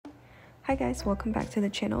Hi guys, welcome back to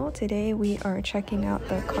the channel. Today we are checking out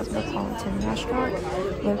the Cosmopolitan Restaurant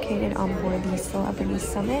located on board the Celebrity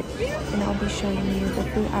Summit, and I'll be showing you the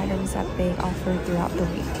food items that they offer throughout the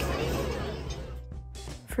week.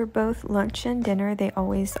 For both lunch and dinner, they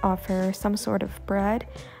always offer some sort of bread,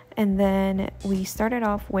 and then we started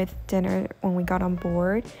off with dinner when we got on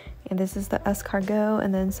board, and this is the escargot,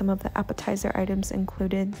 and then some of the appetizer items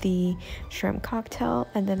included the shrimp cocktail,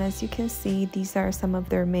 and then as you can see, these are some of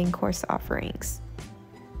their main course offerings.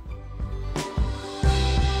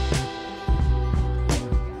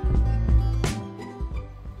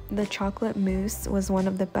 The chocolate mousse was one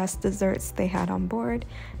of the best desserts they had on board,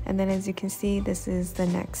 and then as you can see, this is the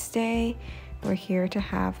next day. We're here to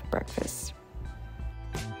have breakfast.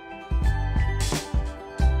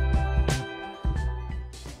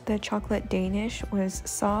 The chocolate Danish was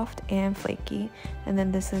soft and flaky, and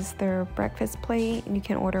then this is their breakfast plate, and you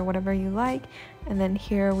can order whatever you like, and then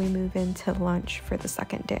here we move into lunch for the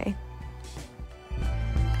second day.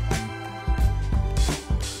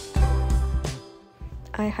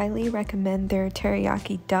 I highly recommend their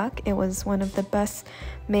teriyaki duck. It was one of the best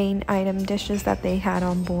main item dishes that they had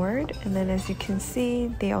on board, and then as you can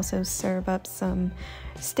see, they also serve up some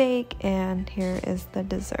steak, and here is the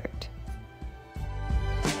dessert.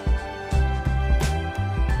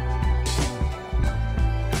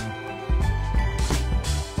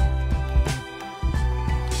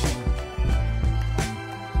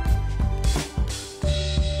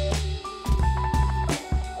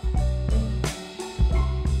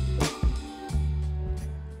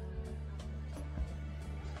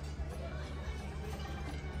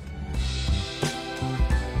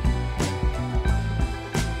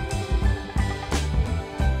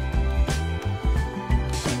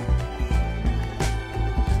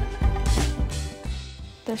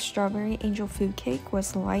 The strawberry angel food cake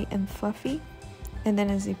was light and fluffy, and then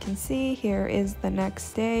as you can see, here is the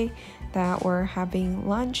next day that we're having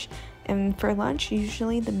lunch, and for lunch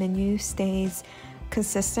usually the menu stays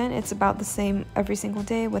consistent. It's about the same every single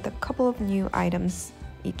day with a couple of new items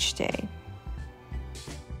each day.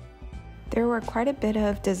 There were quite a bit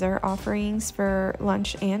of dessert offerings for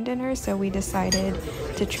lunch and dinner, so we decided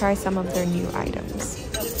to try some of their new items.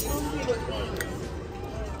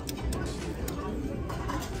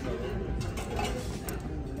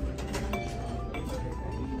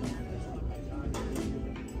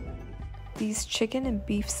 These chicken and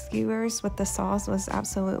beef skewers with the sauce was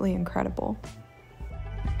absolutely incredible.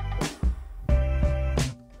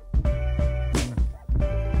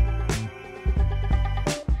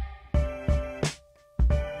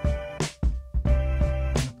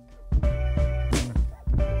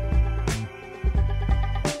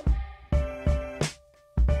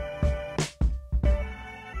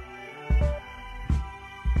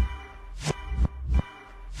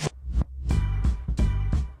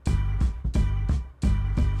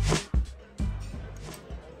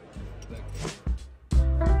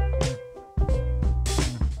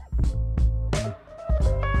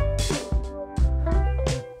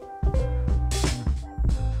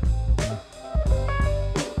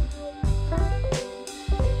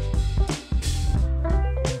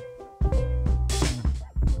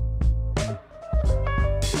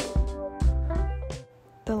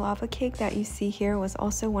 The lava cake that you see here was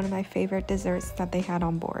also one of my favorite desserts that they had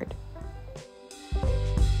on board.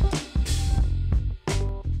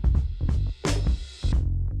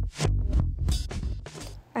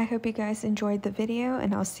 I hope you guys enjoyed the video,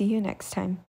 and I'll see you next time.